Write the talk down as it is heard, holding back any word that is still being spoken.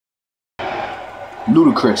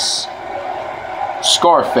Ludacris,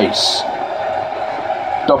 Scarface,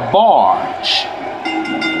 the Barge.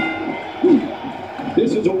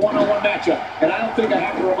 This is a one-on-one matchup, and I don't think I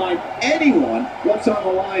have to remind anyone what's on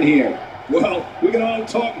the line here. Well, we can all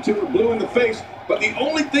talk until we're blue in the face, but the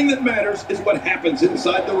only thing that matters is what happens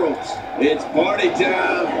inside the ropes. It's party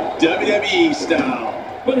time, WWE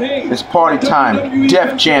style. But hey, it's party time,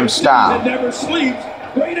 Def Jam style. It never sleeps.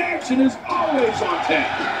 Great action is always on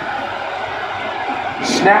tap.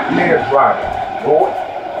 Snapmare driver, boy.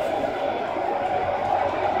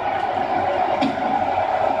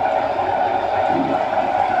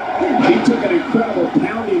 He took an incredible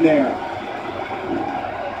pounding there.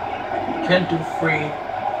 Can't do free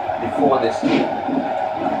before this.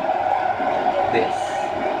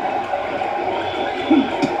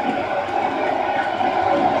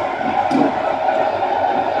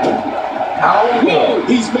 How good?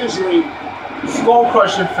 He's measuring. Skull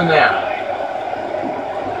crushing for now.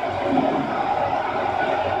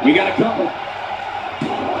 We got a couple.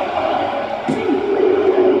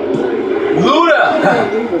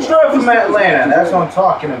 Luda! Straight from Atlanta. That's what I'm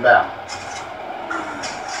talking about.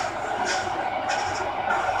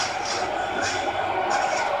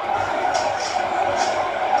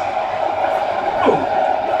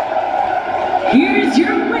 Here's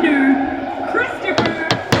your winner, Briggs.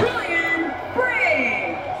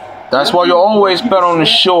 That's why you always bet on the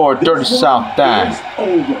shore, Dirty South Dime.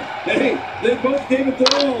 Hey, they both gave it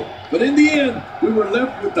their all, but in the end, we were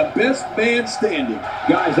left with the best man standing.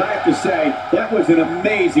 Guys, I have to say, that was an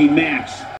amazing match.